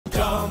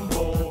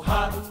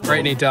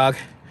right, Nate Dog.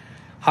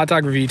 Hot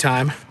dog review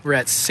time. We're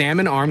at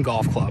Salmon Arm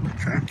Golf Club.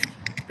 Okay.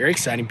 Very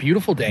exciting.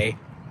 Beautiful day.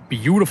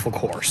 Beautiful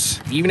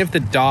course. Even if the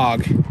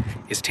dog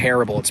is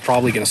terrible, it's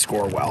probably going to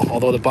score well.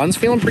 Although the bun's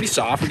feeling pretty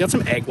soft. We got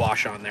some egg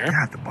wash on there.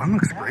 Yeah, the bun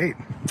looks great.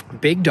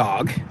 Big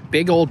dog.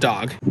 Big old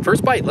dog.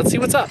 First bite. Let's see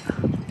what's up.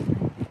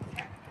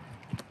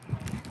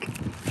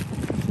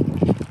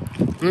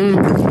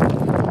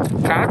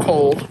 Kind of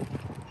cold.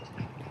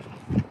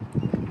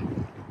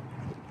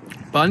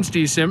 Bun's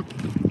decent.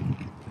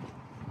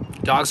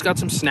 Dog's got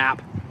some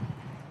snap.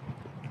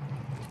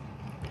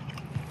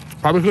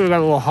 Probably could have got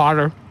a little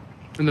hotter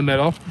in the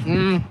middle.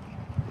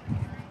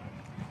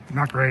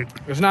 Not great.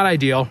 It's not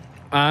ideal.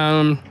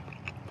 I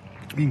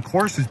mean,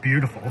 course is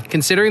beautiful.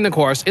 Considering the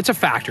course, it's a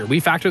factor. We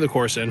factor the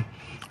course in.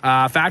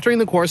 Factoring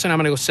the course in, I'm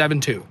going to go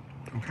 7-2.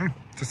 Okay.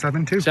 It's a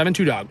 7-2.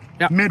 7-2 dog.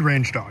 Yeah.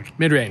 Mid-range dog.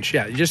 Mid-range,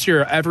 yeah. Just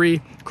your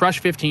every crush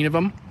 15 of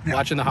them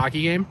watching the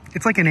hockey game.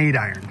 It's like an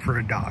 8-iron for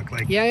a dog.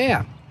 Like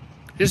Yeah.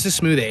 Just a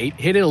smooth 8.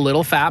 Hit it a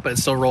little fat, but it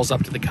still rolls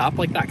up to the cup,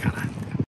 like that kind of